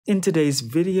In today's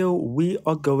video, we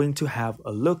are going to have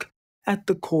a look at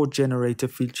the chord generator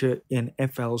feature in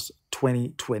FL's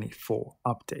 2024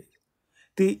 update.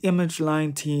 The image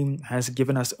line team has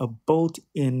given us a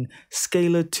built-in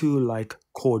Scalar 2-like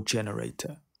chord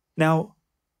generator. Now,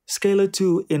 Scalar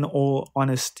 2, in all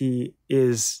honesty,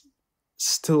 is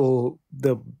still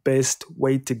the best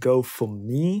way to go for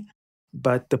me,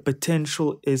 but the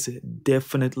potential is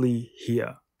definitely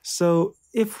here. So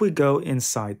if we go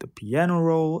inside the piano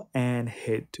roll and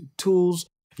head to Tools,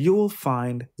 you will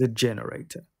find the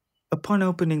generator. Upon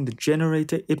opening the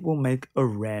generator, it will make a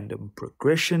random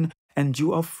progression and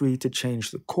you are free to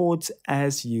change the chords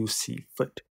as you see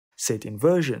fit, set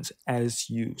inversions as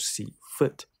you see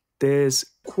fit. There's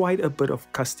quite a bit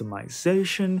of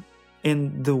customization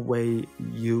in the way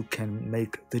you can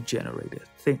make the generator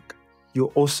think. You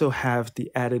also have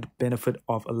the added benefit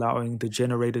of allowing the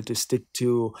generator to stick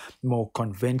to more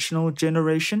conventional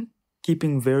generation,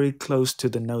 keeping very close to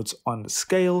the notes on the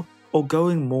scale, or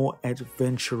going more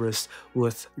adventurous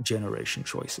with generation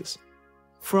choices.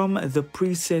 From the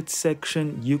preset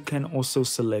section, you can also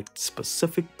select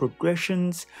specific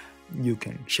progressions, you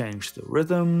can change the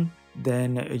rhythm,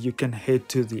 then you can head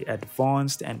to the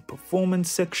advanced and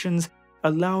performance sections,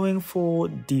 allowing for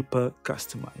deeper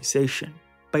customization.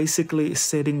 Basically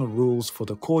setting rules for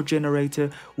the chord generator,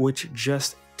 which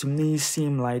just to me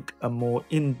seem like a more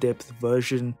in-depth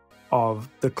version of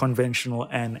the conventional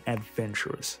and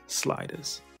adventurous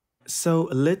sliders. So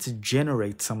let's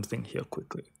generate something here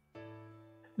quickly.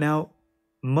 Now,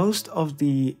 most of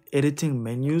the editing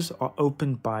menus are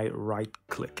opened by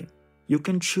right-clicking. You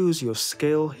can choose your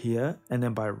scale here, and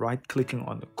then by right-clicking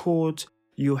on the chords,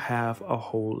 you have a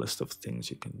whole list of things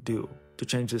you can do. To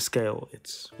change the scale,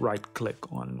 it's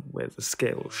right-click on where the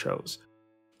scale shows.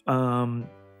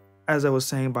 As I was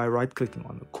saying, by right-clicking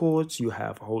on the chords, you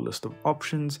have a whole list of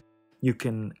options. You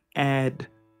can add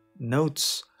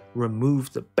notes,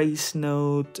 remove the bass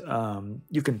note,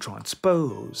 you can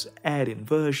transpose, add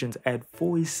inversions, add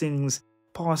voicings,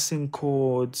 passing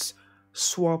chords,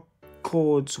 swap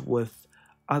chords with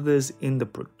others in the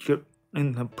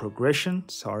progression.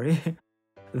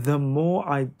 The more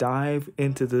I dive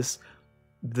into this,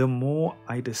 the more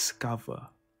I discover.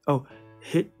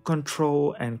 Hit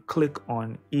Control and click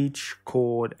on each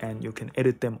chord and you can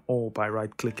edit them all by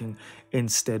right-clicking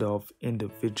instead of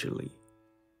individually.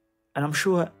 And I'm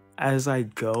sure as I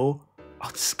go,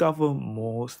 I'll discover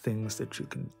more things that you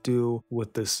can do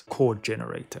with this chord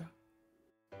generator.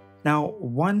 Now,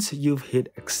 once you've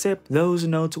hit accept, those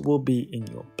notes will be in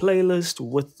your playlist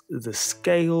with the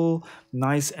scale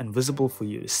nice and visible for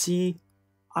you to see.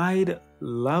 I'd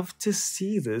love to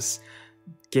see this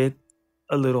get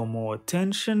a little more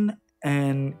attention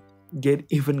and get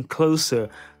even closer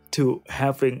to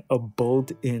having a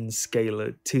built-in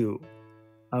scalar too.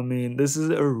 I mean, this is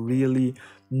a really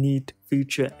neat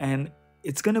feature and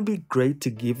it's gonna be great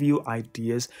to give you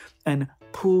ideas and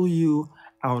pull you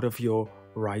out of your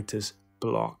writer's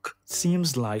block.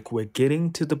 Seems like we're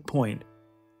getting to the point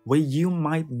where you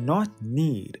might not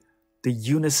need the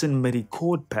Unison MIDI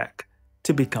chord pack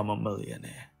to become a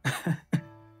millionaire.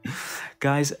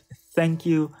 Guys, thank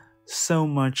you so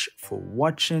much for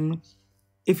watching.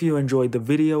 If you enjoyed the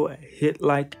video, hit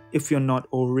like. If you're not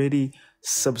already,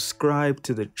 subscribe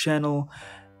to the channel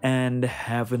and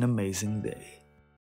have an amazing day.